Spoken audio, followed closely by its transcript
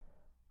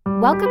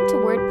Welcome to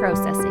Word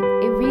Processing,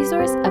 a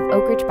resource of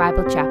Oak Ridge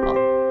Bible Chapel.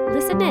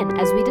 Listen in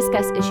as we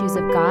discuss issues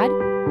of God,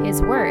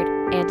 His Word,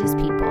 and His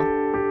people.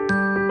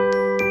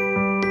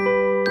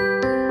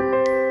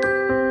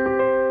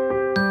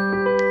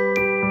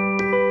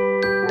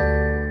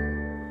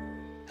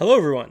 Hello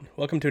everyone,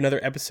 welcome to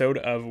another episode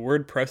of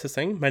Word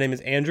Processing. My name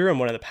is Andrew, I'm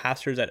one of the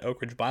pastors at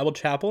Oak Ridge Bible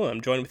Chapel, and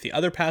I'm joined with the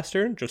other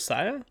pastor,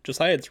 Josiah.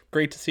 Josiah, it's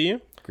great to see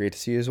you. Great to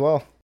see you as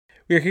well.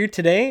 We are here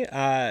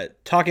today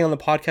talking on the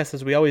podcast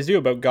as we always do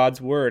about God's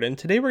Word, and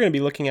today we're going to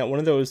be looking at one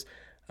of those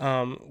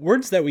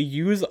words that we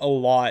use a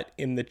lot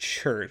in the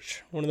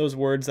church. One of those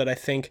words that I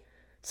think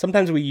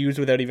sometimes we use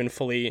without even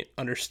fully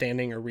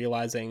understanding or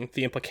realizing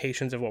the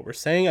implications of what we're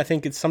saying. I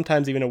think it's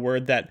sometimes even a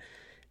word that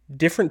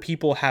different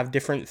people have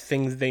different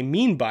things they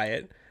mean by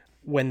it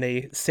when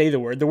they say the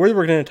word. The word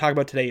we're going to talk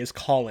about today is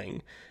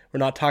calling. We're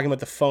not talking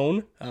about the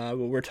phone, but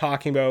we're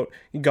talking about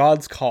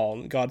God's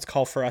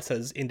call for us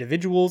as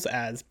individuals,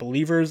 as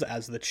believers,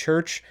 as the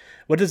church.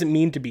 What does it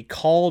mean to be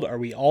called? Are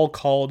we all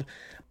called?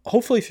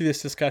 Hopefully through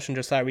this discussion,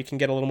 Josiah, we can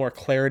get a little more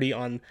clarity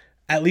on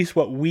at least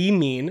what we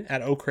mean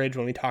at Oak Ridge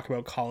when we talk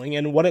about calling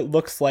and what it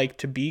looks like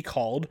to be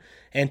called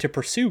and to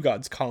pursue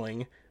God's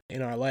calling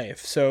in our life.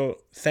 So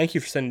thank you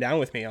for sitting down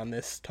with me on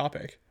this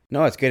topic.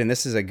 No, it's good. And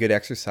this is a good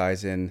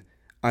exercise in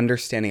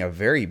understanding a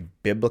very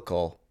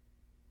biblical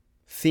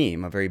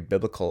theme, a very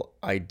biblical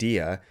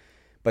idea.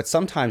 But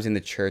sometimes in the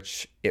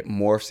church, it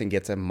morphs and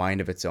gets a mind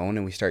of its own,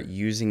 and we start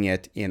using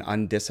it in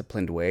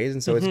undisciplined ways.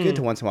 And so it's good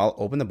to once in a while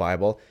open the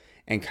Bible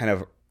and kind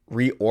of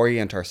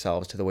reorient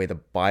ourselves to the way the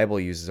Bible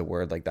uses a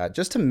word like that,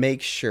 just to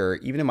make sure,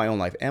 even in my own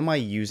life, am I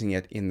using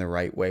it in the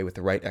right way with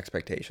the right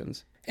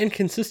expectations? And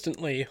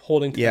consistently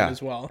holding to them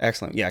as well.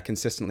 Excellent. Yeah,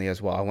 consistently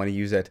as well. I want to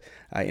use it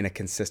in a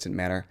consistent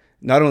manner.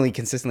 Not only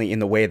consistently in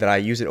the way that I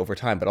use it over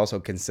time, but also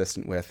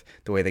consistent with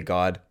the way that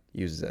God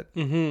uses it.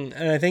 And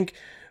I think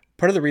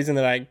part of the reason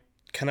that I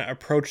kind of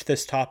approach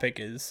this topic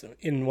is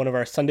in one of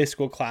our Sunday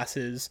school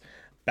classes,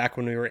 back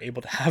when we were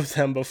able to have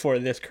them before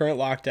this current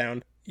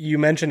lockdown, you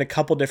mentioned a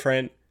couple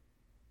different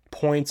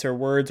points or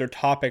words or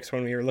topics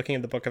when we were looking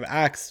at the book of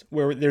Acts,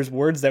 where there's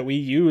words that we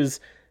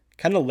use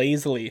kind of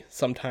lazily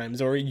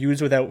sometimes or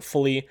use without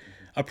fully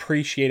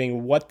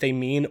appreciating what they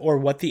mean or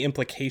what the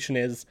implication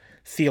is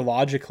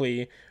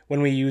theologically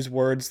when we use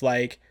words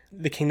like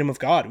the kingdom of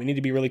God. We need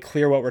to be really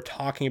clear what we're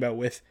talking about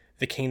with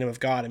the kingdom of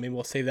God. And maybe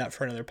we'll save that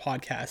for another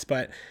podcast.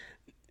 But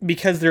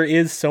because there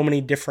is so many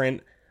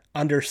different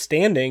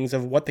understandings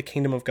of what the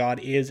kingdom of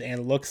God is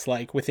and looks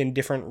like within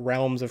different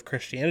realms of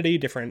Christianity,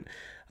 different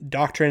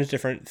doctrines,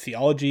 different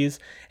theologies.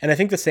 And I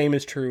think the same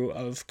is true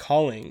of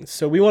calling.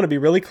 So we want to be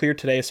really clear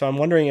today. So I'm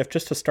wondering if,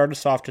 just to start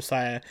us off,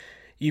 Josiah,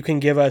 you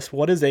can give us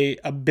what is a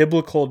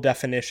biblical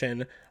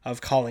definition of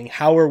calling.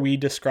 How are we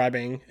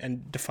describing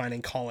and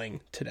defining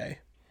calling today?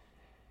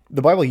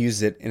 The Bible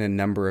uses it in a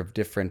number of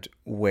different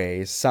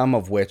ways, some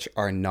of which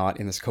are not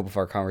in the scope of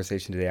our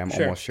conversation today, I'm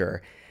almost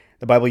sure.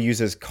 The Bible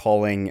uses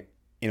calling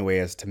in a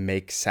way as to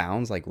make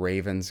sounds, like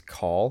ravens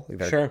call.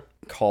 Like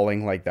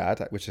calling like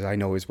that, which is, I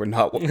know, is we're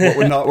talking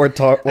about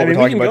today.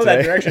 We can go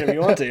that direction if you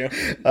want to.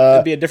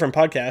 It'd be a different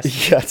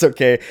podcast. Yeah, it's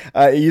okay.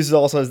 It uses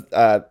also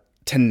as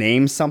to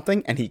name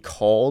something, and he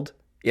called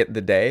it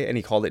the day, and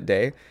he called it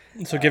day.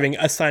 So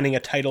assigning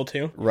a title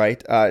to. Right.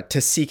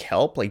 To seek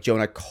help, like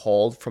Jonah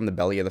called from the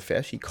belly of the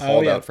fish. He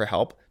called out for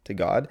help to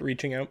God.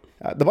 Reaching out.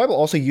 The Bible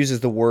also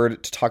uses the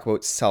word to talk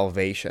about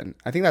salvation.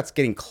 I think that's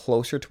getting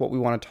closer to what we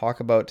want to talk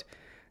about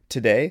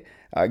today.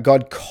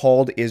 God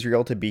called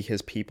Israel to be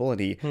his people, and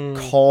he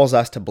calls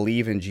us to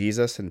believe in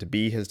Jesus and to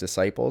be his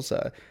disciples.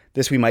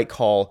 This we might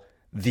call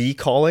the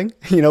calling.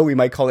 We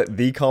might call it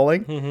the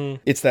calling.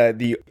 It's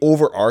the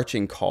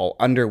overarching call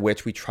under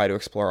which we try to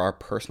explore our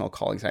personal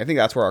callings. And I think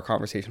that's where our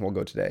conversation will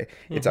go today.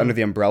 It's under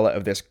the umbrella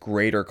of this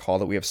greater call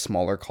that we have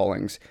smaller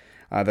callings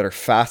that are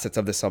facets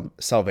of the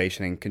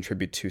salvation and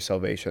contribute to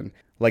salvation,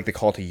 like the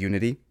call to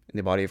unity in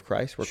the body of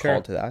Christ. We're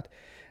called to that.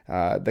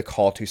 The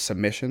call to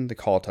submission, the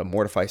call to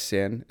mortify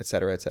sin,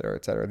 etc., etc.,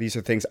 etc. These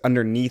are things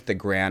underneath the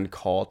grand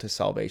call to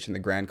salvation, the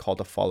grand call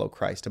to follow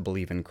Christ, to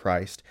believe in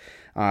Christ.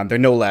 They're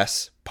no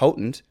less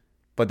potent,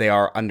 but they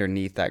are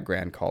underneath that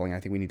grand calling. I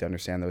think we need to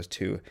understand those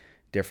two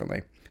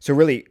differently. So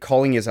really,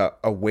 calling is a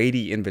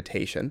weighty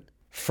invitation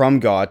from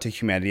God to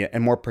humanity,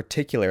 and more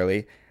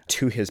particularly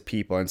to his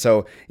people. And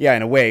so, yeah,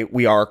 in a way,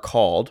 we are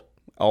called.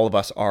 All of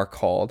us are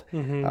called.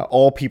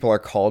 All people are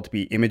called to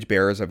be image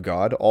bearers of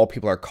God. All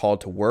people are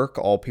called to work.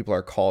 All people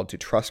are called to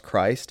trust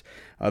Christ.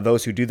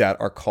 Those who do that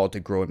are called to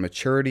grow in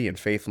maturity and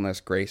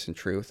faithfulness, grace and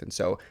truth. And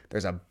so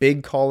there's a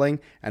big calling,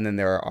 and then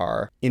there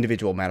are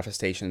individual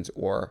manifestations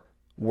or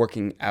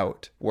workings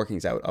out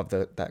of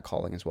that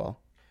calling as well.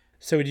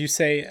 So would you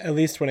say, at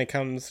least when it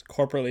comes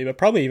corporately, but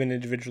probably even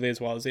individually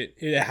as well,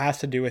 it has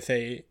to do with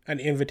an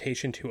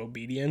invitation to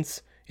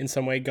obedience in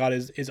some way? God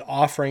is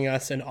offering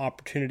us an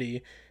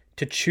opportunity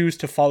to choose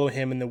to follow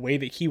him in the way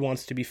that he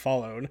wants to be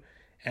followed.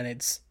 And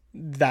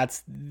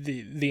that's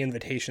the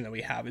invitation that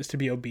we have, is to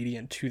be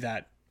obedient to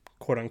that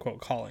quote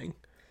unquote calling.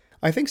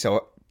 I think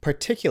so,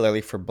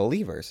 particularly for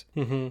believers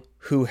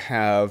who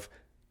have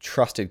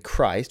trusted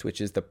Christ,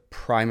 which is the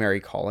primary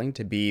calling,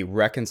 to be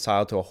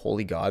reconciled to a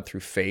holy God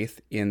through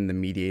faith in the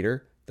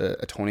mediator, the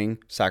atoning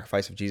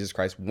sacrifice of Jesus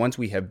Christ, once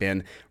we have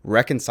been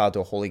reconciled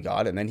to a holy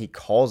God, and then he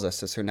calls us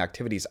to certain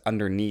activities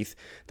underneath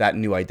that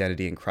new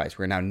identity in Christ.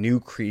 We're now new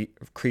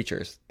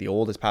creatures. The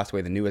old has passed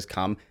away, the new has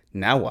come.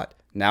 Now what?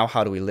 Now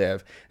how do we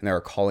live? And there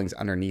are callings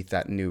underneath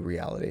that new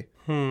reality.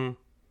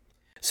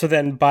 So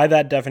then by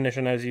that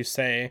definition, as you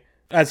say,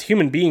 as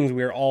human beings,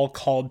 we are all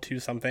called to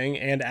something,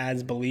 and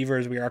as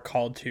believers, we are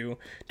called to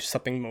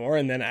something more.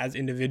 And then as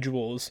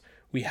individuals,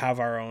 we have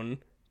our own,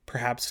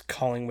 perhaps,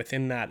 calling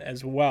within that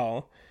as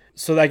well.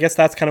 So I guess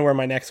that's kind of where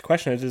my next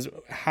question is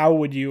how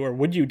would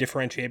you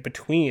differentiate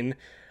between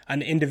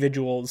an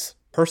individual's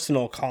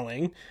personal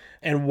calling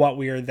and what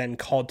we are then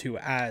called to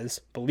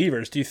as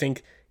believers? Do you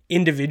think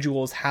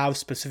individuals have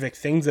specific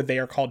things that they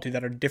are called to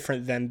that are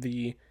different than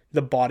the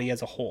body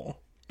as a whole?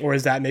 Or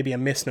is that maybe a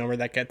misnomer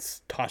that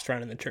gets tossed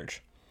around in the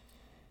church?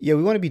 Yeah,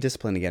 we want to be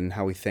disciplined again in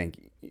how we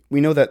think. We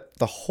know that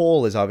the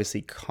whole is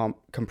obviously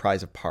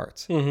comprised of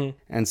parts.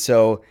 And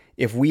so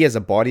if we as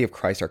a body of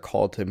Christ are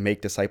called to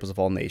make disciples of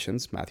all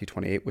nations, Matthew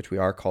 28, which we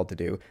are called to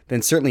do,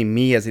 then certainly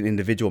me as an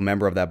individual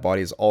member of that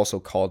body is also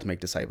called to make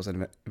disciples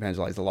and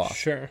evangelize the lost.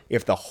 Sure.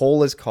 If the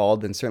whole is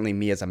called, then certainly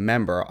me as a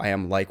member, I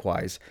am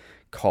likewise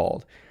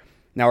called.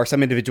 Now, are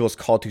some individuals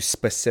called to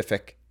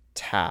specific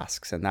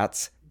tasks? And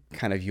that's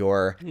kind of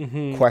your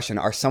question.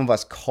 Are some of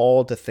us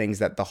called to things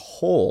that the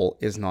whole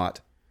is not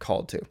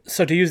called to?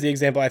 So to use the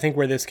example, I think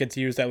where this gets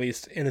used, at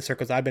least in the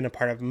circles I've been a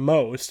part of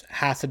most,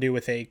 has to do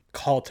with a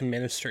call to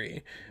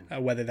ministry,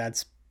 whether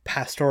that's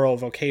pastoral,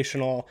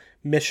 vocational,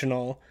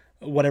 missional,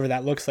 whatever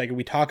that looks like.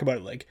 We talk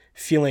about like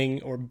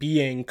feeling or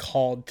being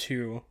called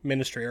to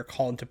ministry or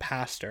called to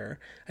pastor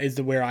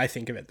is where I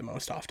think of it the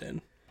most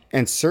often.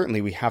 And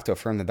certainly we have to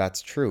affirm that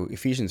that's true.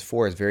 Ephesians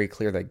 4 is very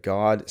clear that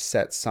God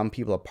set some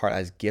people apart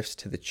as gifts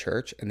to the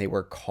church, and they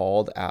were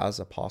called as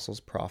apostles,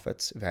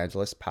 prophets,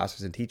 evangelists,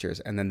 pastors, and teachers.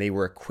 And then they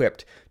were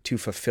equipped to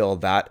fulfill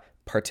that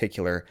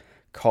particular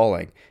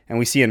calling. And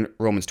we see in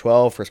Romans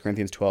 12, 1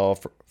 Corinthians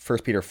 12, 1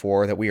 Peter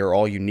 4, that we are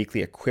all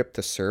uniquely equipped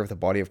to serve the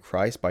body of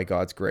Christ by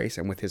God's grace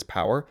and with his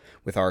power,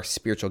 with our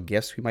spiritual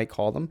gifts, we might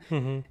call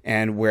them.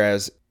 And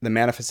whereas the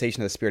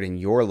manifestation of the Spirit in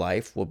your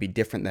life will be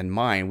different than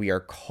mine, we are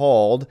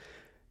called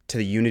to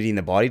the unity in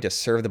the body, to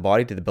serve the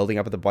body, to the building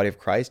up of the body of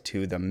Christ,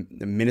 to the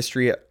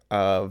ministry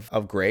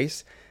of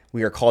grace.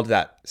 We are called to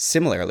that.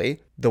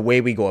 Similarly, the way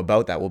we go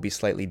about that will be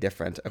slightly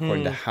different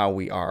according to how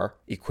we are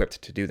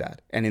equipped to do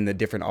that and in the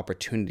different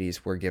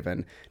opportunities we're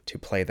given to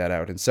play that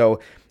out. And so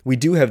we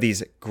do have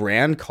these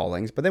grand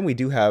callings, but then we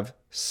do have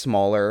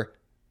smaller,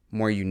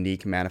 more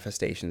unique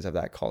manifestations of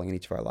that calling in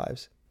each of our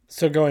lives.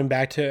 So going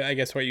back to, I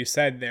guess, what you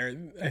said there,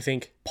 I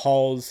think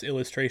Paul's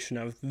illustration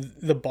of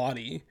the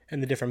body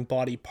and the different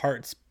body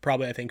parts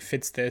probably, I think,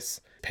 fits this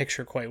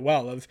picture quite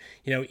well of,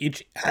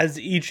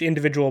 each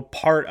individual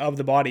part of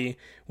the body,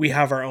 we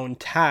have our own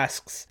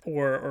tasks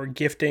or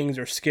giftings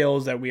or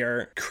skills that we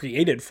are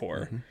created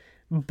for.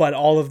 But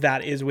all of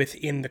that is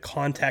within the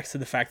context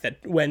of the fact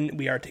that when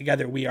we are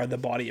together, we are the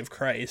body of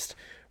Christ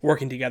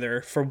working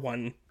together for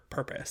one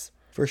purpose.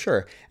 For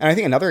sure. And I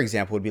think another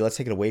example would be, let's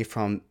take it away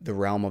from the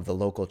realm of the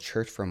local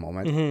church for a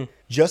moment.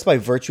 Just by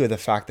virtue of the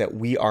fact that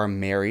we are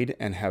married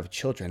and have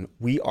children,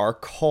 we are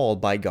called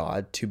by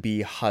God to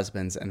be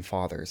husbands and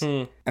fathers.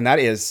 And that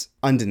is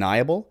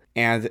undeniable.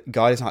 And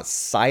God is not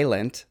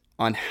silent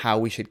on how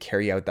we should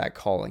carry out that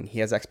calling. He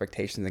has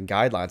expectations and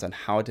guidelines on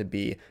how to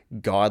be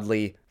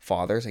godly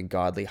fathers and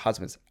godly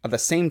husbands. At the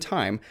same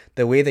time,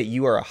 the way that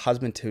you are a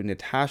husband to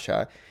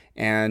Natasha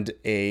and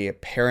a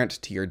parent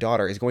to your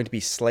daughter is going to be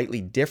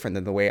slightly different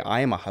than the way I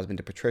am a husband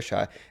to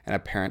Patricia and a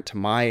parent to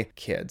my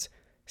kids.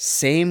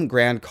 Same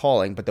grand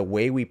calling, but the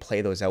way we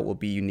play those out will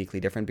be uniquely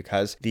different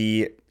because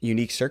the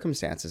unique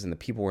circumstances and the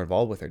people we're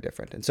involved with are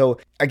different. And so,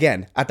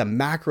 again, at the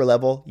macro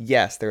level,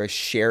 yes, there is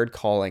shared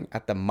calling.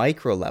 At the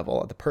micro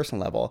level, at the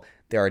personal level,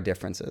 there are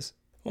differences.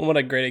 Well, what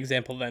a great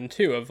example then,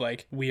 too, of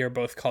like, we are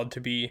both called to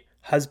be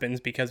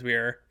husbands because we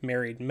are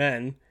married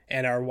men,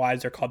 and our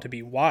wives are called to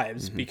be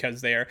wives because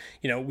they are,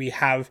 we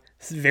have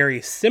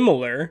very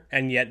similar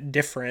and yet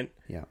different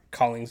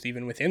callings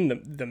even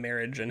within the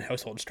marriage and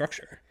household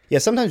structure. Yeah,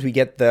 sometimes we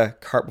get the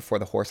cart before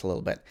the horse a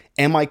little bit.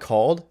 Am I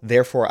called?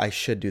 Therefore, I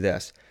should do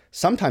this.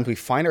 Sometimes we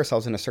find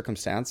ourselves in a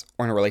circumstance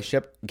or in a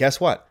relationship. Guess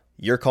what?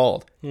 You're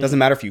called. Doesn't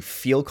matter if you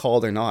feel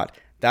called or not.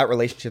 That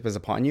relationship is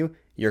upon you.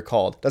 You're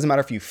called. Doesn't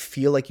matter if you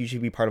feel like you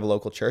should be part of a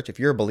local church. If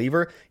you're a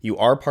believer, you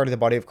are part of the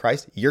body of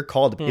Christ. You're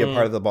called to be a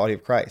part of the body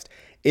of Christ.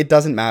 It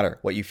doesn't matter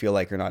what you feel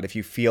like or not. If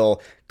you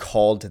feel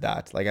called to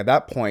that, like at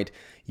that point,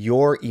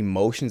 your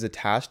emotions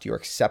attached, your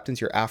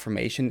acceptance, your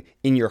affirmation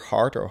in your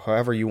heart, or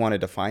however you want to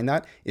define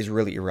that, is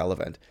really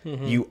irrelevant.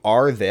 You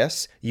are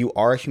this. You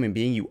are a human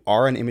being. You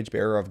are an image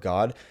bearer of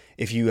God.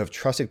 If you have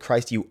trusted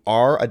Christ, you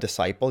are a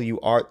disciple.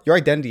 Your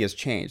identity has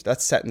changed.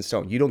 That's set in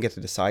stone. You don't get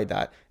to decide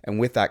that. And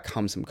with that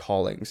comes some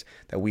callings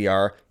that we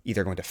are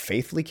either going to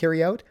faithfully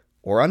carry out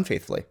or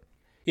unfaithfully.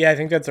 Yeah, I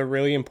think that's a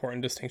really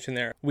important distinction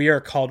there. We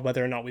are called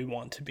whether or not we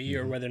want to be,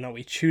 or whether or not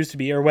we choose to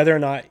be, or whether or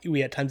not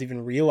we at times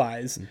even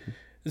realize.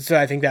 So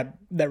I think that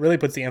really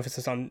puts the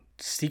emphasis on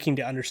seeking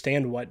to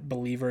understand what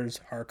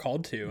believers are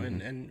called to,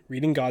 and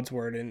reading God's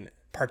word and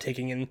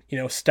partaking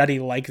in, study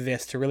like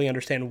this to really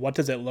understand what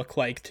does it look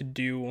like to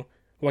do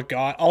what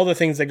all the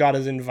things that God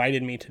has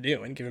invited me to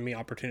do and given me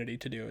opportunity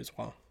to do as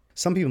well.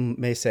 Some people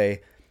may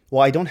say,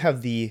 well, I don't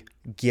have the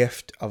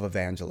gift of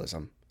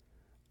evangelism.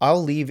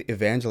 I'll leave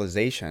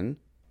evangelization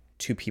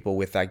to people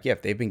with that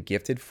gift. They've been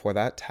gifted for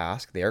that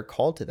task. They are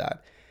called to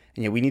that.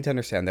 And yet we need to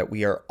understand that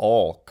we are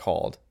all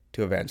called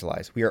to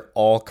evangelize. We are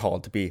all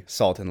called to be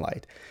salt and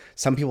light.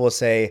 Some people will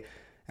say,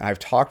 and I've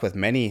talked with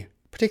many,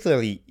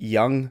 particularly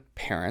young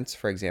parents,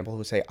 for example,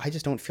 who say, I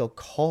just don't feel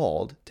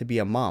called to be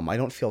a mom. I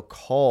don't feel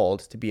called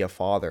to be a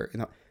father.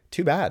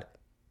 Too bad.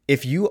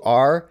 If you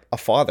are a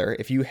father,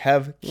 if you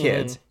have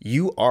kids,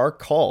 you are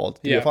called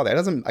to be a father.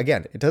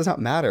 It does not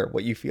matter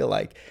what you feel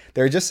like.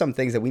 There are just some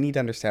things that we need to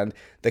understand.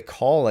 The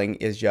calling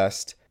is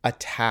just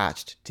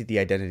attached to the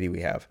identity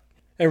we have.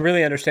 And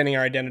really understanding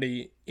our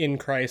identity in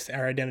Christ,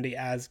 our identity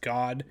as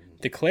God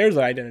declares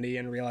our identity,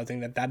 and realizing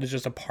that that is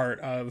just a part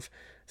of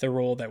the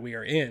role that we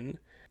are in.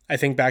 I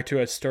think back to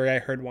a story I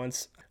heard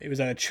once. It was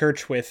at a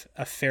church with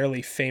a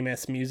fairly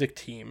famous music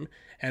team,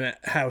 and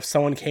how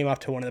someone came up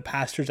to one of the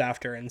pastors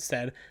after and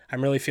said,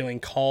 I'm really feeling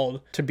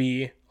called to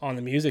be on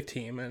the music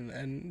team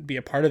and be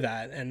a part of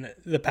that. And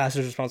the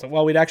pastor's response was,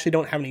 well, we actually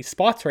don't have any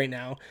spots right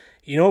now.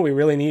 What we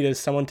really need is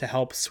someone to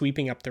help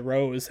sweeping up the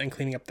rows and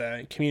cleaning up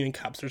the communion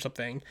cups or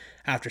something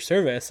after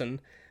service.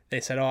 And they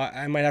said, oh,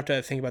 I might have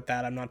to think about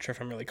that. I'm not sure if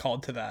I'm really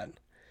called to that.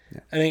 Yeah.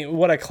 I think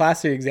what a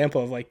classic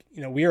example of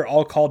we are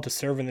all called to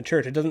serve in the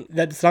church.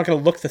 That's not going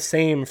to look the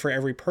same for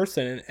every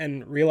person,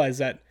 and realize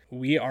that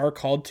we are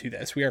called to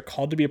this. We are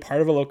called to be a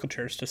part of a local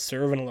church, to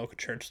serve in a local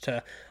church,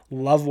 to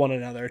love one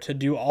another, to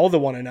do all the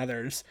one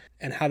another's,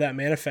 and how that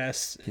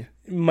manifests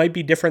might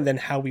be different than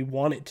how we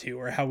want it to,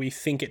 or how we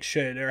think it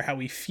should, or how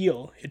we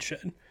feel it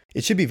should.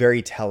 It should be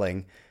very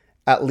telling,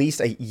 at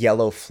least a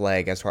yellow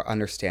flag as to our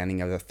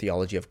understanding of the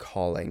theology of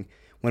calling,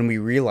 when we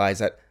realize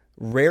that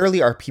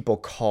rarely are people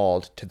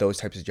called to those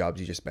types of jobs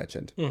you just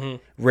mentioned.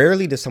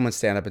 Rarely does someone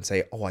stand up and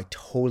say, oh, I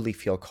totally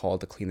feel called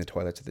to clean the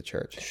toilets of the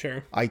church.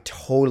 Sure. I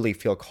totally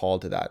feel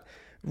called to that.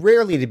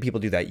 Rarely do people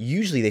do that.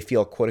 Usually they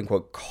feel, quote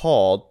unquote,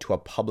 called to a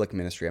public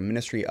ministry, a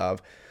ministry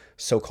of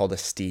so-called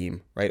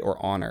esteem, right,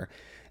 or honor.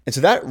 And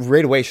so that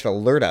right away should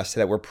alert us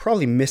that we're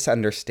probably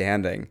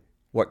misunderstanding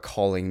what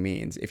calling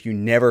means. If you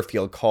never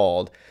feel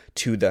called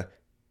to the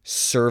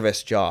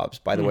service jobs,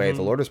 by the way,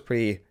 the Lord was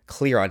pretty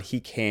clear on he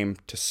came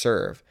to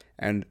serve.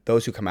 And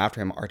those who come after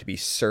him are to be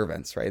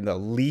servants, right? And the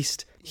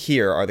least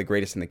here are the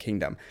greatest in the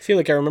kingdom. I feel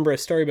like I remember a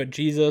story about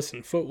Jesus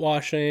and foot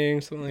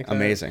washing, something like that.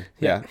 Amazing.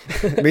 Yeah.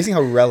 Amazing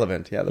how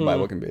relevant, the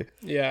Bible can be.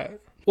 Yeah.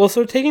 Well,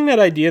 so taking that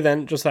idea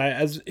then, just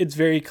as it's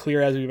very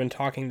clear as we've been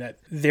talking that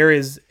there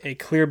is a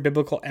clear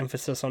biblical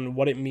emphasis on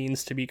what it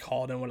means to be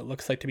called and what it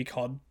looks like to be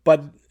called.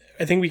 But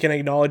I think we can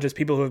acknowledge as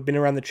people who have been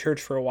around the church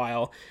for a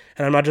while,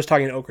 and I'm not just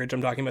talking Oak Ridge,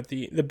 I'm talking about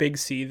the big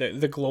C,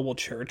 the global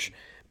church,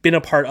 been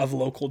a part of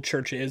local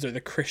churches or the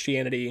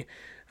Christianity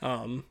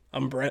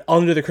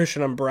under the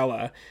Christian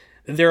umbrella.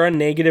 There are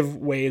negative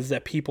ways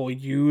that people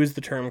use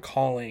the term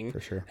calling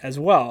as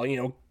well.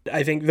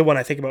 I think the one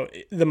I think about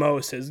the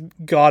most is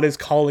God is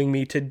calling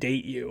me to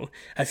date you.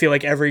 I feel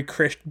like every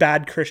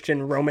bad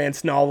Christian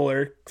romance novel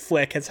or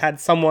flick has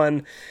had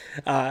someone,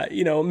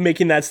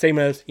 making that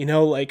statement,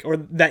 or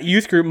that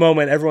youth group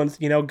moment. Everyone's,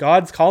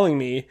 God's calling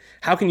me.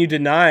 How can you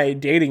deny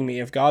dating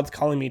me if God's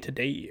calling me to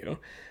date you?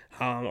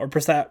 Or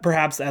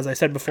perhaps, as I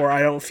said before,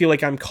 I don't feel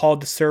like I'm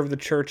called to serve the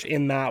church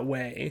in that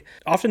way.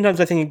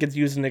 Oftentimes, I think it gets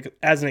used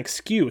as an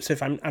excuse.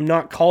 If I'm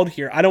not called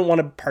here, I don't want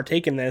to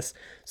partake in this,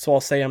 so I'll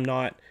say I'm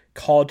not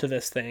called to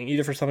this thing,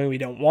 either for something we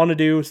don't want to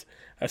do,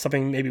 or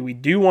something maybe we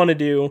do want to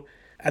do.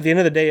 At the end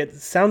of the day, it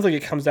sounds like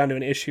it comes down to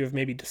an issue of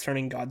maybe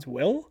discerning God's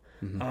will,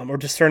 or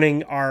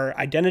discerning our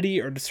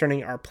identity, or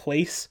discerning our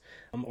place,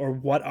 or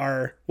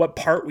what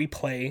part we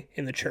play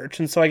in the church.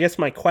 And so I guess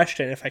my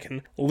question, if I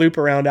can loop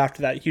around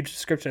after that huge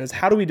description, is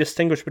how do we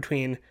distinguish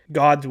between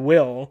God's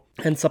will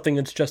and something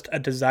that's just a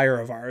desire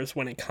of ours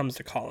when it comes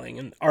to calling?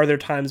 And are there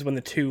times when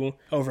the two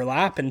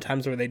overlap and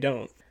times where they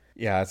don't?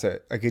 Yeah, that's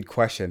a good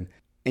question.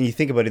 And you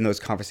think about in those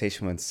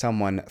conversations when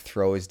someone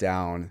throws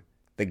down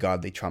the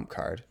godly trump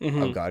card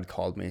of God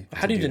called me.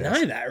 How do you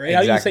deny that, right? Exactly.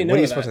 How do you say no What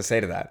are you to supposed to say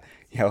to that?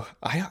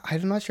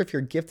 I'm not sure if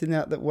you're gifted in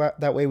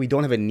that way. We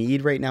don't have a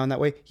need right now in that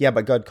way. Yeah,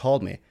 but God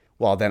called me.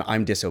 Well, then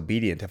I'm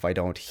disobedient if I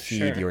don't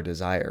heed your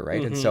desire,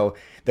 right? And so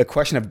the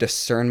question of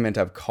discernment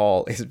of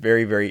call is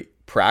very, very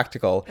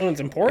practical. And it's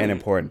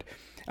important.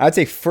 I'd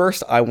say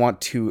first I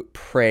want to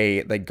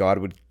pray that God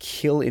would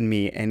kill in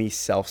me any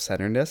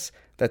self-centeredness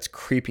that's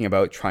creeping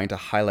about trying to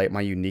highlight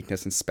my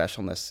uniqueness and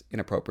specialness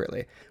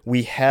inappropriately.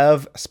 We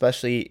have,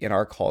 especially in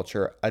our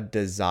culture, a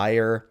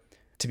desire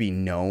to be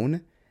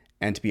known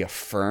and to be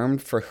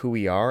affirmed for who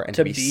we are and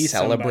to be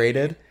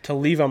celebrated. Somebody, to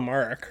leave a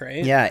mark,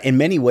 right? Yeah, in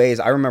many ways,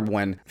 I remember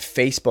when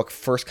Facebook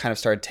first kind of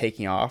started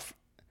taking off,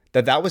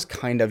 that was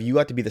kind of, you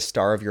got to be the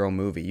star of your own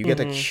movie. You get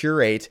to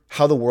curate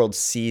how the world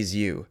sees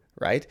you,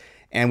 right?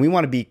 And we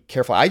want to be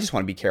careful. I just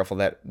want to be careful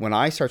that when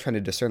I start trying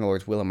to discern the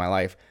Lord's will in my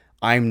life,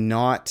 I'm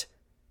not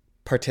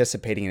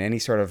participating in any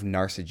sort of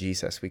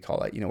narcigesis, we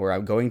call it, where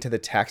I'm going to the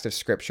text of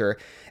scripture.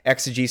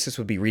 Exegesis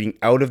would be reading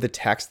out of the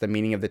text, the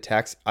meaning of the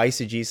text.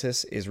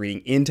 Eisegesis is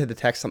reading into the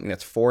text, something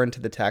that's foreign to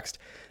the text.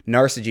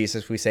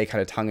 Narcigesis, we say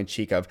kind of tongue in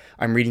cheek of,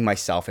 I'm reading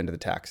myself into the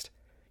text.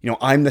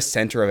 I'm the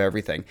center of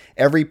everything.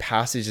 Every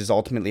passage is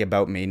ultimately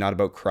about me, not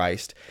about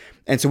Christ.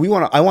 And so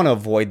I want to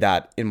avoid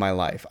that in my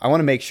life. I want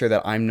to make sure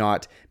that I'm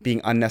not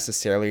being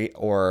unnecessarily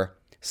or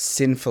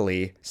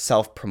sinfully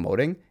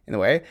self-promoting in a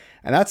way.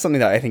 And that's something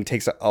that I think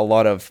takes a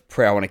lot of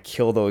prayer. I want to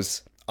kill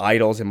those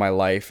idols in my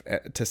life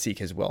to seek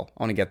his will.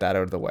 I want to get that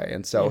out of the way.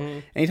 And so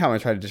anytime I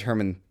try to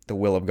determine the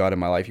will of God in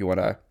my life, you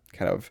want to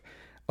kind of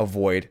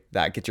avoid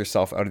that, get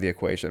yourself out of the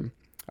equation.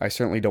 I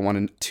certainly don't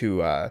want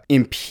to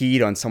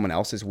impede on someone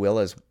else's will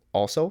as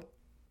also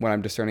when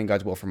I'm discerning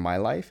God's will for my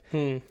life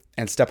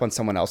and step on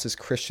someone else's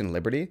Christian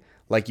liberty.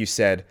 Like you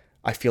said,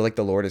 I feel like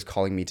the Lord is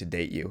calling me to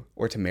date you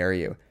or to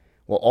marry you.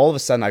 Well, all of a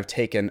sudden I've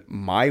taken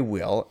my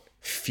will,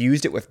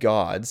 fused it with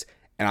God's,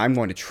 and I'm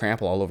going to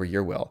trample all over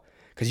your will.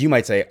 Because you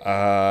might say,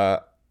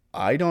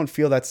 I don't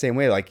feel that same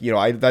way. Like,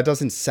 that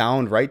doesn't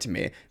sound right to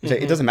me.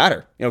 It doesn't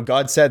matter.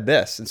 God said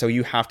this, and so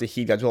you have to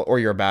heed God's will, or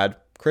you're a bad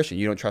Christian.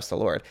 You don't trust the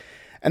Lord.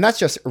 And that's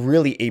just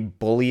really a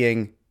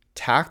bullying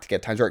tactic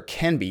at times, or it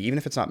can be, even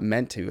if it's not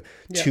meant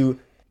to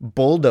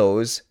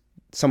bulldoze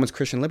someone's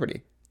Christian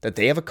liberty, that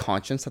they have a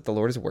conscience that the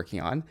Lord is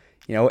working on,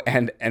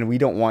 and we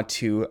don't want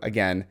to,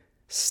 again,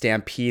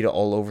 stampede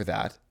all over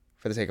that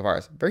for the sake of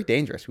ours. Very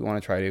dangerous. We want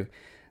to try to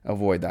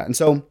avoid that. And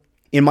so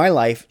in my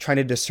life, trying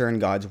to discern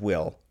God's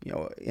will,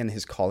 in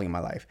his calling in my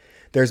life,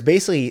 there's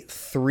basically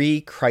 3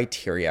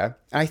 criteria.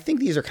 And I think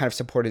these are kind of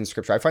supported in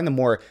scripture. I find them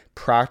more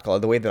practical,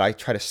 the way that I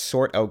try to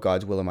sort out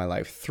God's will in my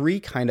life. 3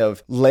 kind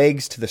of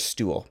legs to the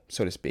stool,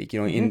 so to speak.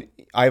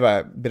 I have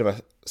a bit of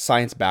a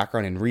science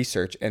background in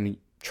research, and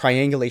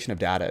triangulation of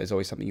data is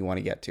always something you want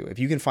to get to. If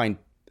you can find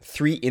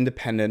 3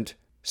 independent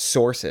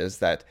sources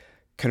that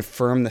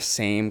confirm the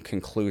same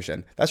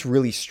conclusion, that's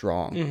really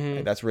strong.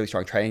 Right? That's really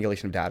strong,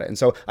 triangulation of data. And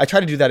so I try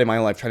to do that in my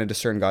own life, trying to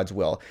discern God's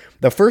will.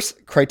 The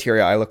first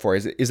criteria I look for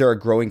is there a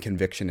growing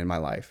conviction in my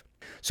life?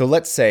 So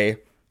let's say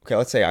I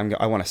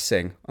want to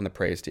sing on the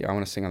praise team. I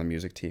want to sing on the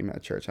music team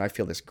at church. And I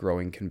feel this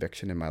growing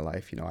conviction in my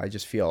life. I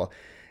just feel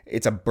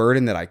it's a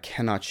burden that I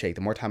cannot shake.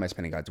 The more time I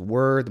spend in God's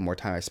word, the more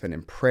time I spend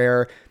in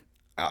prayer,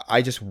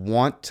 I just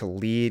want to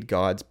lead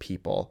God's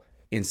people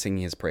in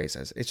singing his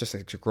praises. It's just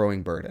a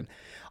growing burden.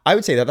 I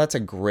would say that that's a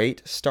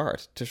great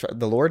start.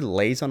 The Lord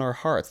lays on our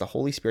hearts. The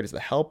Holy Spirit is the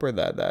helper.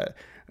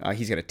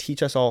 He's going to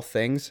teach us all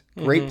things.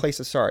 Great place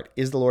to start.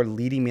 Is the Lord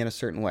leading me in a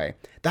certain way?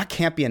 That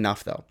can't be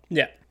enough, though.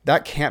 Yeah.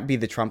 That can't be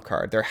the trump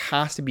card. There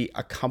has to be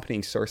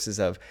accompanying sources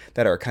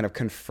that are kind of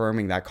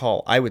confirming that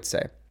call, I would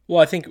say. Well,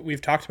 I think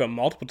we've talked about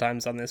multiple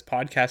times on this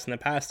podcast in the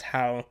past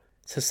how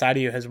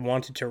society has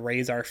wanted to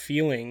raise our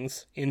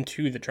feelings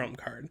into the trump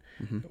card.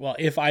 Well,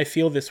 if I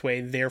feel this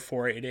way,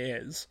 therefore it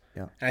is.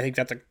 Yeah. And I think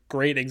that's a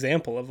great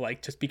example of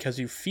just because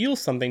you feel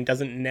something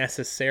doesn't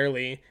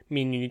necessarily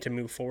mean you need to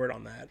move forward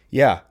on that.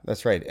 Yeah,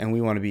 that's right. And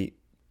we want to be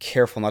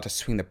careful not to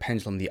swing the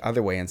pendulum the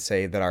other way and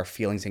say that our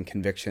feelings and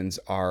convictions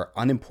are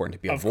unimportant to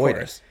be avoided. Of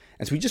course.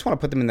 And so we just want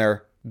to put them in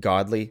their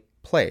godly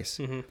place.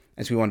 And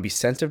so we want to be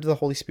sensitive to the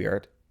Holy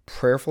Spirit,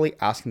 prayerfully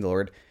asking the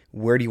Lord,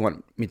 where do you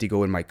want me to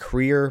go in my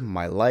career,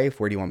 my life?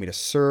 Where do you want me to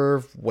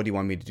serve? What do you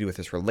want me to do with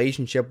this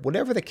relationship?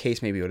 Whatever the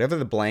case may be, whatever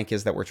the blank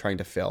is that we're trying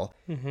to fill,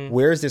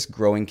 where is this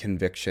growing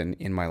conviction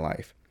in my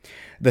life?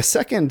 The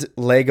second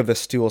leg of the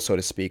stool, so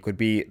to speak, would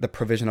be the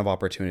provision of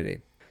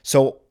opportunity.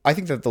 So I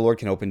think that the Lord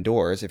can open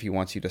doors if he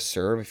wants you to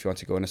serve, if he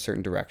wants to go in a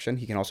certain direction.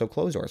 He can also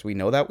close doors. We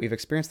know that. We've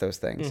experienced those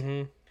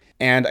things.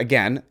 And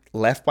again,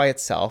 left by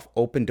itself,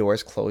 open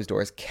doors, closed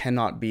doors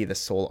cannot be the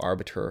sole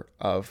arbiter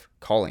of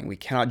calling. We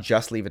cannot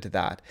just leave it to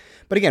that.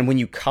 But again, when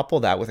you couple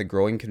that with a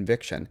growing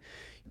conviction,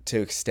 to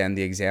extend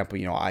the example,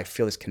 I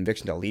feel this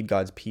conviction to lead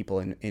God's people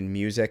in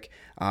music.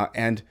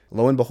 And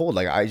lo and behold,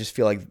 I just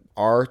feel like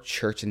our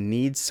church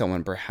needs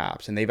someone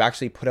perhaps. And they've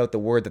actually put out the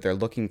word that they're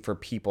looking for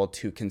people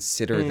to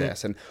consider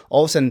this. And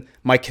all of a sudden,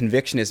 my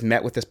conviction is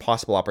met with this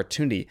possible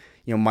opportunity.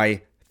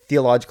 My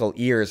theological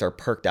ears are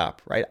perked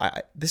up, right?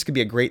 This could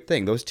be a great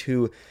thing. Those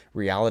two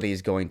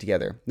realities going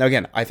together. Now,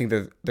 again, I think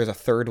there's a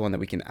third one that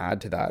we can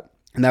add to that,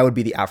 and that would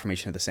be the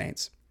affirmation of the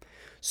saints.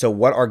 So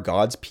what are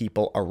God's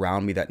people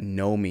around me that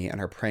know me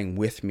and are praying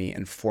with me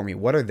and for me?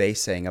 What are they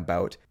saying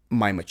about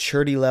my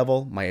maturity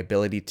level, my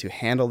ability to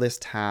handle this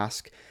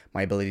task,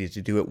 my ability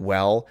to do it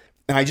well?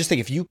 And I just think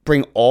if you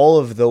bring all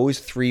of those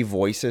 3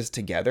 voices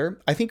together,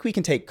 I think we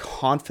can take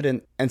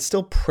confident and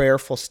still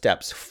prayerful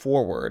steps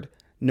forward,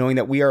 knowing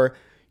that we're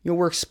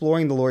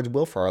exploring the Lord's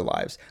will for our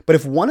lives. But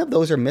if one of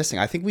those are missing,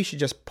 I think we should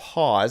just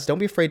pause. Don't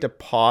be afraid to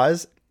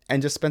pause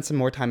and just spend some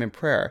more time in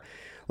prayer.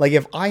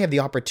 If I have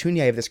the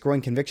opportunity, I have this growing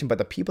conviction, but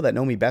the people that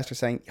know me best are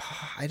saying,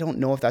 I don't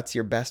know if that's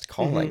your best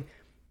calling.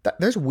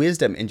 There's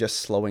wisdom in just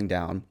slowing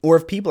down. Or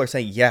if people are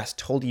saying, yes,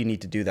 totally you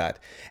need to do that,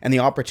 and the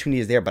opportunity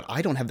is there, but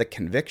I don't have the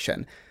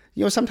conviction,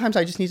 sometimes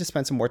I just need to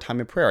spend some more time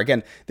in prayer.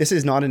 Again, this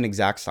is not an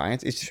exact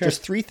science. It's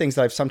just 3 things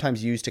that I've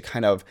sometimes used to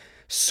kind of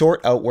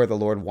sort out where the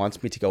Lord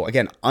wants me to go.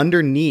 Again,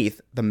 underneath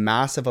the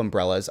massive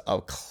umbrellas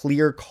of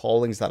clear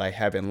callings that I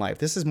have in life.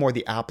 This is more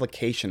the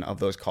application of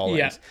those callings.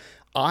 Yeah.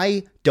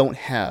 I don't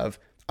have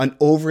an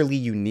overly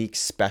unique,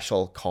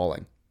 special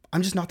calling.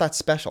 I'm just not that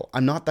special.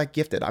 I'm not that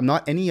gifted. I'm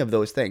not any of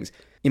those things.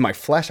 In my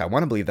flesh, I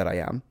want to believe that I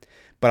am,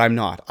 but I'm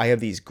not. I have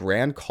these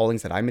grand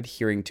callings that I'm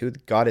adhering to.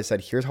 God has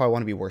said, here's how I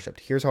want to be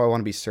worshiped. Here's how I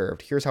want to be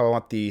served. Here's how I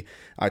want the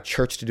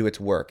church to do its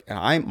work.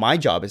 And my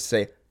job is to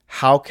say,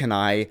 how can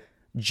I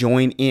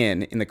join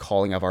in the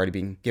calling I've already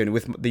been given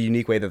with the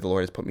unique way that the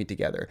Lord has put me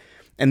together?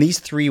 And these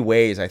 3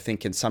 ways, I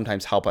think, can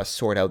sometimes help us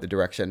sort out the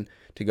direction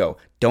to go.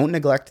 Don't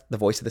neglect the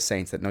voice of the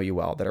saints that know you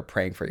well, that are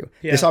praying for you.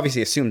 Yeah. This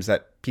obviously assumes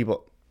that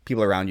people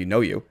around you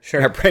know you,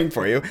 are praying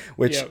for you,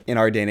 which in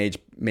our day and age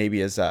maybe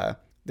is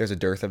there's a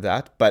dearth of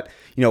that. But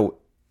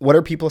what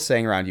are people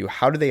saying around you?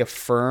 How do they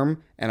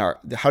affirm and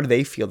how do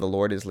they feel the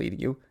Lord is leading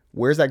you?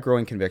 Where's that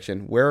growing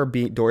conviction? Where are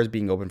doors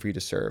being open for you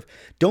to serve?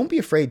 Don't be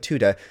afraid too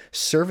to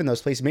serve in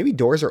those places. Maybe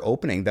doors are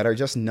opening that are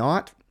just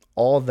not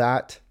all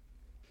that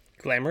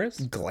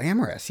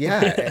glamorous,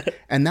 yeah.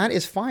 And that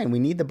is fine. We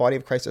need the body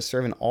of Christ to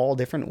serve in all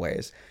different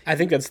ways. I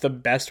think that's the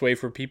best way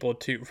for people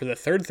for the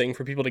third thing,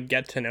 for people to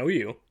get to know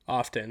you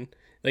often.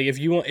 Like if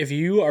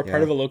you are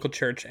part of a local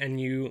church and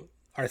you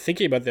are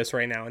thinking about this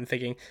right now and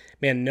thinking,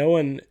 man, no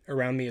one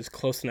around me is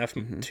close enough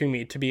to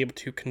me to be able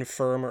to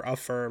confirm or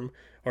affirm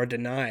or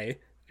deny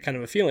kind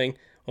of a feeling,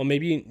 well,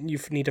 maybe you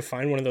need to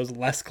find one of those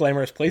less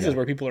glamorous places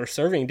where people are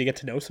serving to get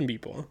to know some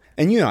people.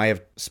 And I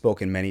have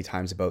spoken many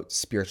times about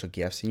spiritual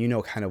gifts,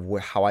 and kind of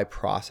how I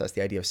process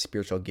the idea of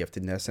spiritual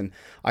giftedness. And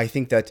I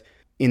think that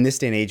in this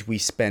day and age, we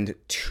spend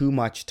too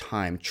much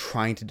time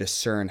trying to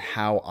discern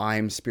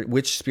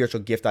which spiritual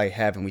gift I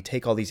have, and we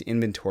take all these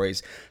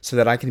inventories so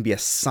that I can be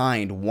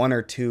assigned 1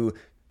 or 2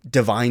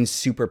 divine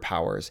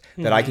superpowers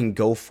that I can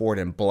go forward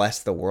and bless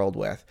the world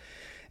with.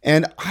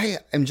 And I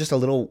am just a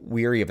little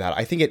weary of that.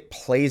 I think it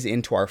plays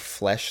into our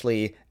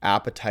fleshly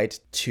appetite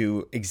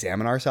to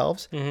examine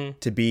ourselves,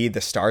 to be the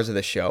stars of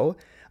the show.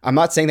 I'm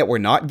not saying that we're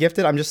not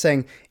gifted. I'm just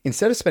saying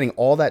instead of spending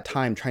all that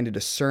time trying to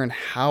discern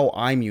how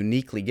I'm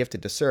uniquely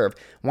gifted to serve,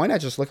 why not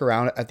just look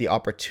around at the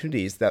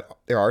opportunities that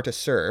there are to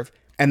serve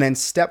and then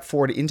step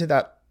forward into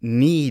that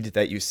need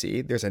that you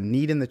see. There's a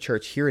need in the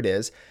church. Here it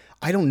is.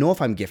 I don't know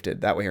if I'm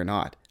gifted that way or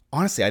not.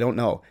 Honestly, I don't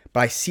know,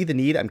 but I see the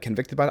need. I'm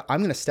convicted about it.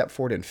 I'm going to step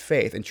forward in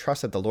faith and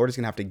trust that the Lord is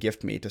going to have to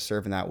gift me to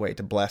serve in that way,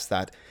 to bless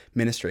that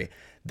ministry.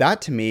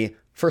 That to me,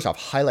 first off,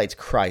 highlights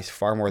Christ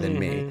far more than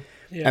me.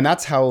 Yeah. And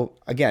that's how,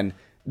 again,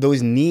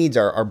 those needs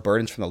are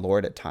burdens from the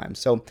Lord at times.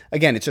 So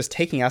again, it's just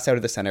taking us out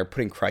of the center,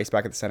 putting Christ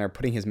back at the center,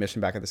 putting his mission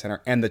back at the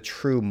center, and the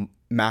true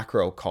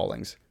macro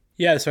callings.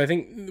 Yeah, so I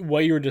think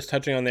what you were just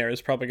touching on there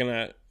is probably going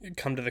to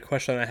come to the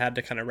question I had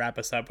to kind of wrap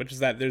us up, which is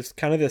that there's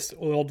kind of this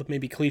old,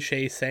 maybe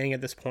cliche saying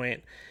at this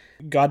point,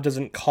 God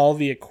doesn't call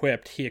the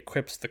equipped, he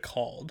equips the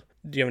called.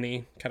 Do you have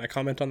any kind of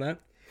comment on that?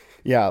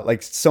 Yeah,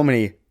 like so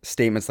many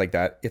statements like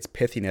that, it's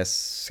pithiness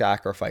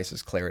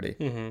sacrifices clarity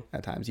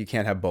at times. You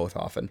can't have both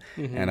often.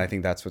 And I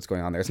think that's what's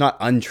going on there. It's not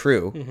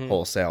untrue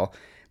wholesale,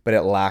 but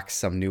it lacks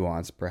some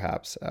nuance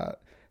perhaps.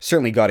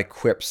 Certainly God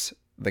equips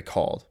the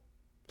called.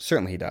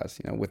 Certainly he does,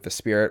 with the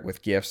Spirit,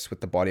 with gifts,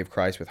 with the body of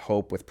Christ, with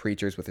hope, with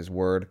preachers, with his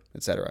word,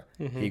 etc.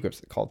 He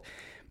equips the called.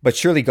 But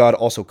surely God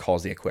also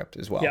calls the equipped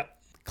as well. Yeah.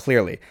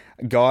 Clearly,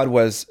 God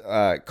was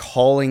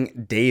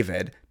calling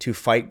David to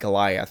fight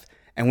Goliath,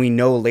 and we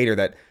know later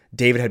that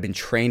David had been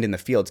trained in the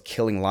fields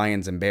killing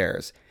lions and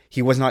bears.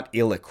 He was not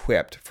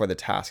ill-equipped for the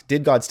task.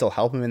 Did God still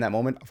help him in that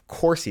moment? Of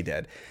course he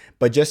did.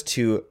 But just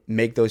to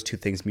make those two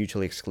things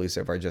mutually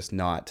exclusive that's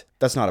not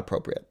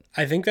appropriate.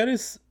 I think that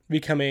is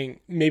becoming,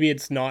 maybe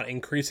it's not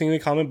increasingly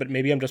common, but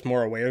maybe I'm just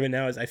more aware of it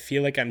now, as I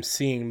feel like I'm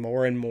seeing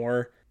more and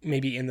more,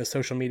 maybe in the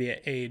social media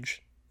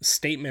age,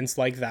 statements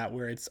like that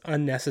where it's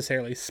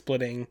unnecessarily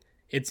splitting.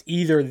 It's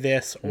either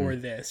this or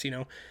this.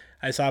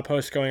 I saw a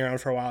post going around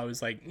for a while. It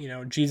was like,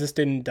 Jesus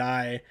didn't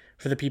die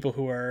for the people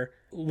who are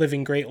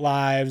living great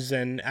lives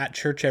and at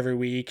church every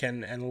week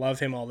and love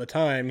him all the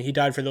time. He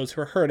died for those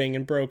who are hurting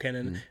and broken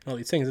and all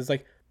these things. It's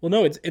like, well,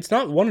 no, it's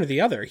not one or the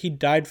other. He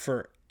died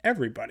for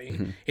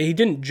everybody. He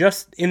didn't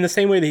just, in the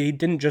same way that he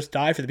didn't just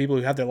die for the people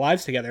who have their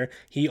lives together,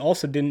 he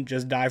also didn't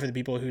just die for the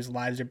people whose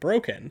lives are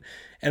broken.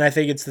 And I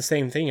think it's the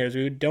same thing here, is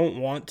we don't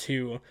want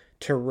to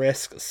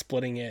risk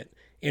splitting it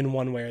in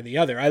one way or the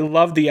other. I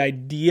love the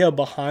idea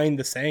behind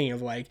the saying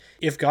of like,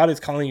 if God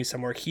is calling you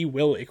somewhere, he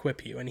will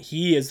equip you. And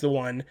he is the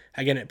one,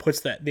 again, it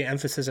puts the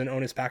emphasis and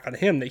onus back on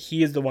him, that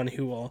he is the one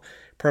who will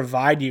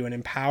provide you and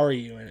empower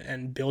you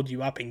and build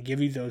you up and give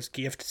you those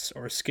gifts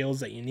or skills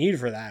that you need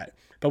for that.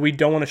 But we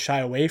don't want to shy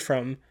away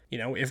from,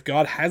 if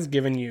God has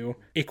given you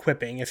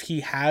equipping, if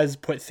he has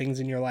put things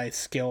in your life,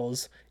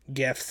 skills,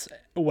 gifts,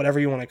 whatever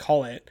you want to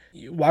call it,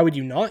 why would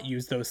you not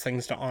use those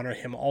things to honor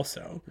him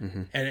also,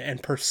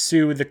 and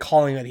pursue the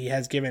calling that he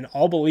has given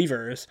all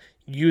believers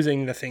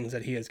using the things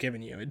that he has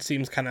given you? It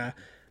seems kind of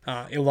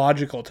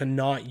illogical to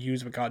not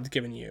use what God's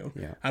given you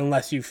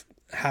unless you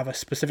have a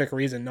specific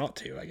reason not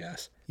to, I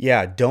guess.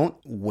 Yeah, don't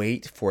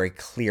wait for a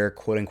clear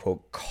quote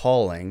unquote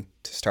calling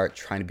to start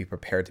trying to be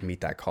prepared to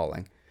meet that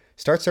calling.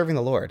 Start serving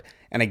the Lord.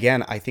 And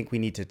again, I think we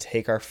need to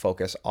take our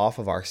focus off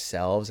of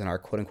ourselves and our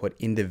quote unquote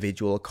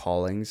individual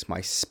callings, my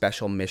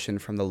special mission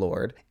from the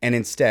Lord, and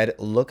instead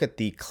look at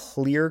the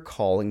clear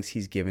callings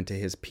he's given to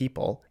his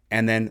people,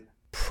 and then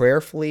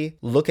prayerfully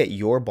look at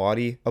your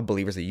body of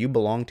believers that you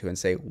belong to and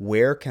say,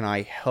 where can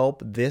I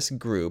help this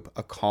group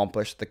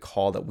accomplish the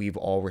call that we've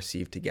all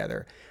received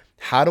together?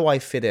 How do I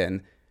fit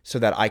in so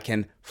that I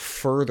can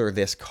further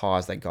this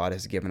cause that God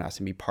has given us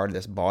and be part of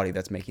this body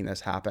that's making this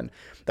happen?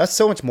 That's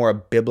so much more a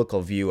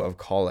biblical view of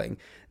calling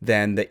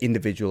than the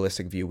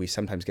individualistic view we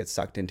sometimes get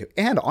sucked into.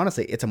 And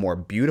honestly, it's a more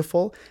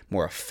beautiful,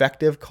 more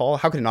effective call.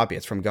 How could it not be?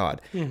 It's from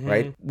God,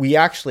 right? We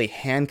actually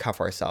handcuff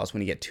ourselves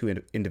when you get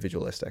too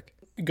individualistic.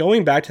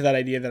 Going back to that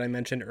idea that I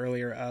mentioned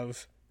earlier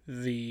of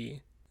the,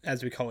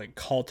 as we call it,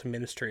 call to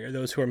ministry, or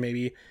those who are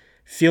maybe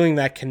feeling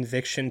that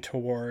conviction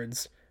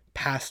towards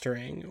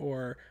pastoring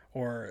or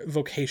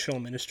vocational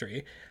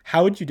ministry,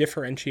 how would you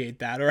differentiate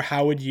that? Or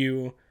how would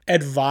you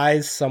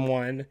advise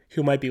someone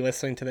who might be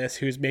listening to this,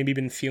 who's maybe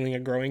been feeling a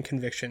growing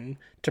conviction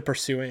to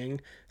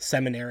pursuing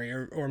seminary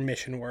or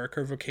mission work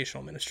or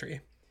vocational ministry?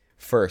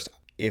 First,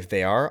 if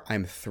they are,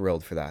 I'm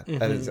thrilled for that.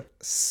 That is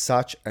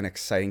such an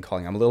exciting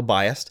calling. I'm a little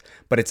biased,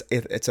 but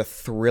it's a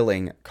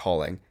thrilling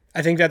calling.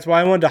 I think that's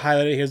why I wanted to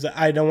highlight it here, is that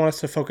I don't want us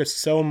to focus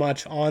so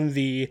much on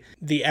the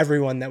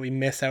everyone that we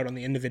miss out on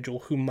the individual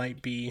who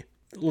might be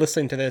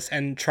listening to this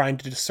and trying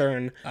to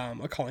discern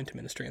a calling to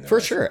ministry in their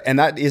life. Sure. And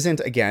that isn't,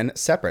 again,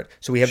 separate.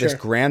 So we have this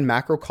grand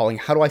macro calling.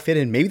 How do I fit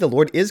in? Maybe the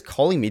Lord is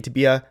calling me to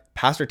be a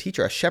pastor,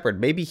 teacher, a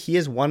shepherd. Maybe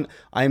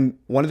I'm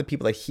one of the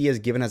people that he has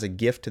given as a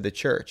gift to the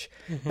church.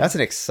 That's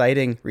an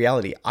exciting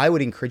reality. I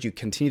would encourage you to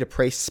continue to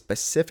pray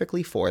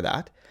specifically for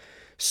that.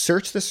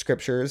 Search the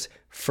scriptures,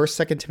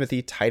 1st, 2nd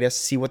Timothy, Titus,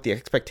 see what the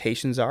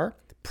expectations are.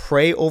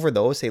 Pray over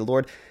those. Say,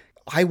 Lord,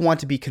 I want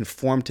to be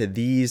conformed to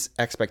these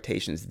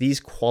expectations, these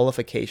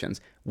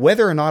qualifications.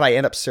 Whether or not I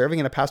end up serving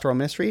in a pastoral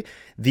ministry,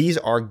 these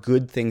are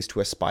good things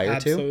to aspire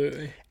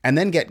to. And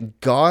then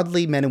get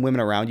godly men and women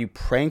around you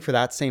praying for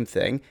that same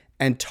thing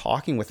and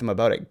talking with them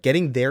about it,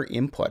 getting their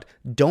input.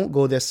 Don't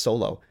go this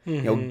solo.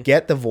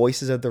 Get the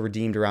voices of the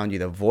redeemed around you,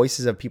 the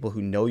voices of people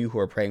who know you, who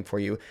are praying for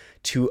you,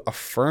 to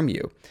affirm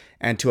you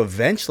and to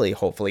eventually,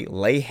 hopefully,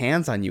 lay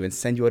hands on you and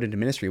send you out into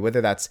ministry,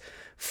 whether that's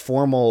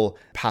formal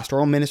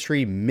pastoral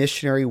ministry,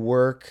 missionary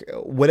work,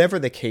 whatever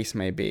the case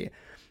may be.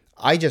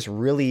 I just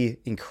really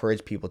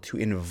encourage people to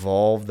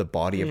involve the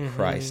body of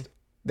Christ.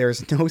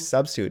 There's no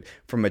substitute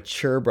for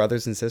mature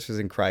brothers and sisters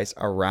in Christ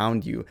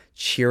around you,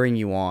 cheering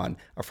you on,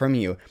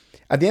 affirming you.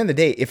 At the end of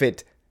the day,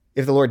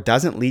 if the Lord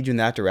doesn't lead you in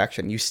that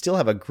direction, you still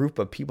have a group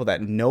of people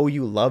that know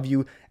you, love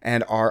you,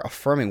 and are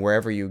affirming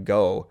wherever you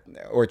go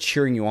or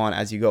cheering you on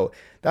as you go.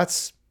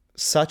 That's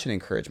such an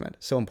encouragement.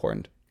 So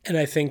important. And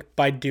I think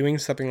by doing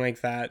something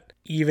like that,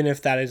 even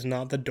if that is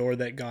not the door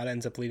that God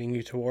ends up leading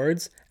you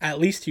towards, at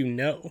least you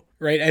know,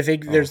 right? I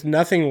think there's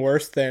nothing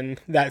worse than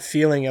that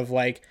feeling of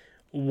like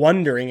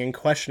wondering and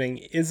questioning,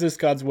 is this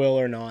God's will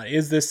or not?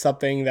 Is this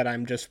something that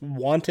I'm just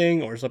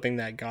wanting or something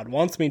that God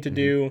wants me to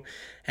do?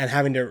 And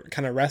having to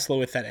kind of wrestle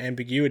with that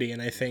ambiguity.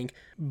 And I think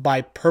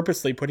by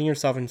purposely putting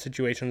yourself in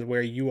situations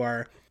where you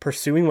are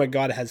pursuing what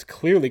God has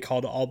clearly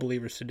called all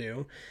believers to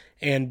do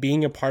and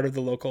being a part of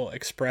the local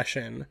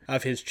expression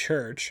of his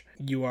church,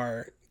 you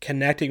are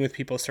connecting with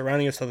people,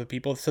 surrounding yourself with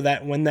people, so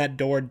that when that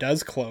door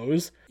does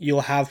close,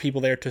 you'll have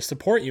people there to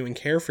support you and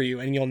care for you,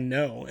 and you'll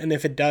know. And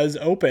if it does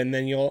open,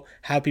 then you'll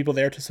have people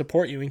there to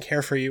support you and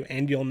care for you,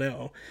 and you'll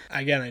know.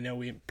 Again, I know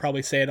we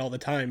probably say it all the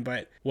time,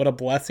 but what a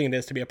blessing it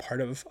is to be a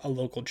part of a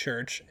local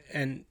church.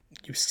 And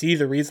you see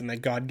the reason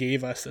that God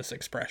gave us this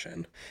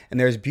expression. And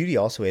there's beauty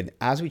also in,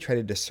 as we try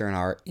to discern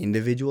our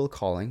individual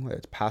calling, whether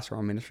it's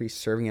pastoral ministry,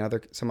 serving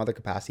in some other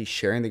capacity,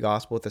 sharing the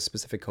gospel with a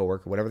specific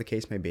coworker, whatever the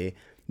case may be,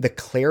 the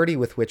clarity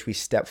with which we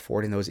step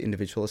forward in those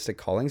individualistic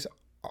callings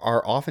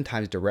are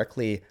oftentimes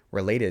directly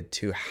related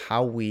to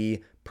how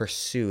we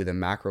pursue the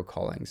macro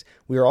callings.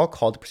 We are all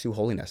called to pursue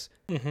holiness.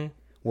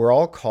 We're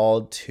all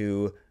called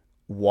to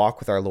walk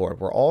with our Lord.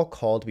 We're all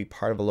called to be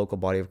part of a local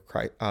body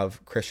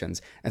of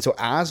Christians. And so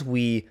as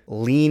we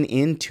lean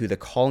into the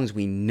callings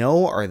we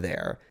know are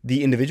there,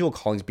 the individual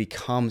callings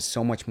become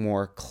so much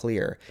more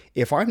clear.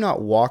 If I'm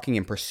not walking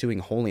and pursuing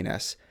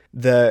holiness,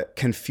 the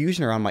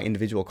confusion around my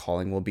individual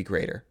calling will be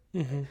greater.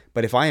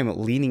 But if I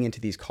am leaning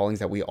into these callings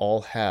that we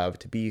all have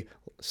to be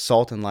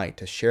salt and light,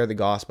 to share the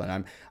gospel,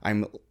 and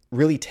I'm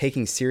really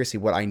taking seriously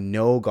what I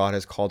know God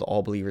has called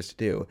all believers to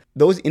do,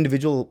 those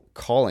individual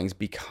callings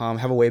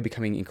have a way of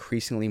becoming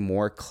increasingly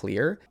more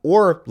clear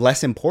or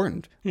less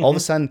important. All of a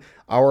sudden,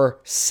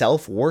 our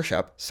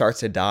self-worship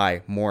starts to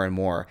die more and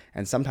more.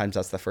 And sometimes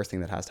that's the first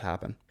thing that has to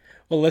happen.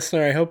 Well,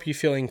 listener, I hope you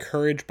feel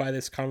encouraged by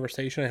this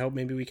conversation. I hope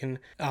maybe we can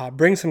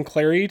bring some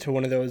clarity to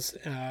one of those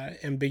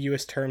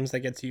ambiguous terms that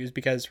gets used,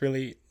 because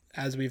really,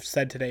 as we've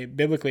said today,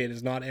 biblically, it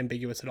is not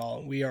ambiguous at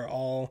all. We are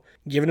all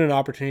given an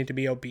opportunity to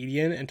be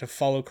obedient and to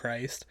follow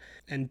Christ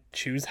and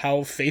choose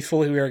how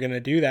faithfully we are going to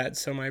do that.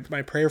 So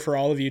my prayer for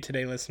all of you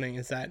today listening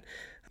is that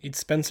you'd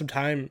spend some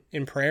time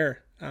in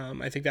prayer.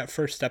 I think that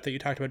first step that you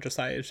talked about,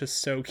 Josiah, is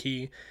just so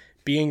key.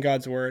 Being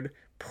God's word,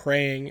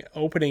 praying,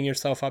 opening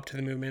yourself up to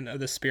the movement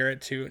of the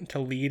Spirit to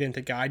lead and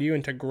to guide you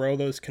and to grow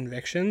those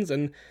convictions,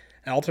 and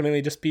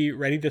ultimately just be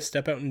ready to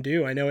step out and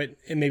do. I know it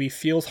maybe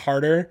feels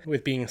harder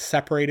with being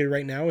separated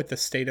right now with the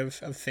state of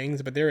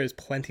things, but there is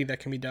plenty that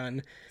can be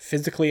done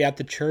physically at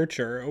the church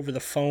or over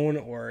the phone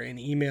or in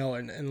email,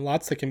 and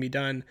lots that can be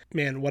done.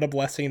 Man, what a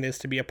blessing it is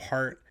to be a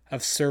part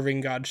of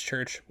serving God's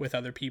church with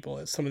other people.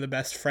 It's some of the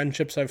best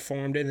friendships I've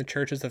formed in the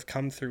churches have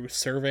come through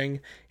serving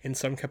in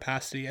some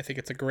capacity. I think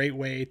it's a great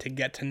way to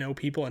get to know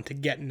people and to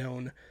get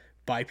known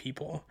by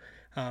people.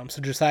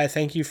 So Josiah,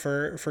 thank you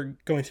for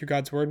going through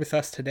God's word with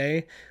us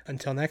today.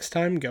 Until next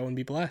time, go and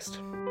be blessed.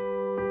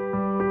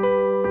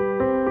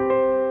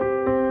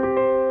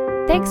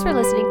 Thanks for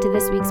listening to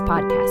this week's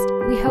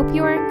podcast. We hope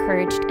you are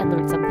encouraged and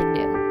learned something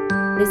new.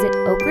 Visit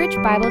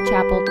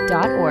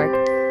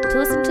oakridgebiblechapel.org to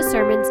listen to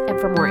sermons and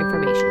for more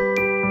information.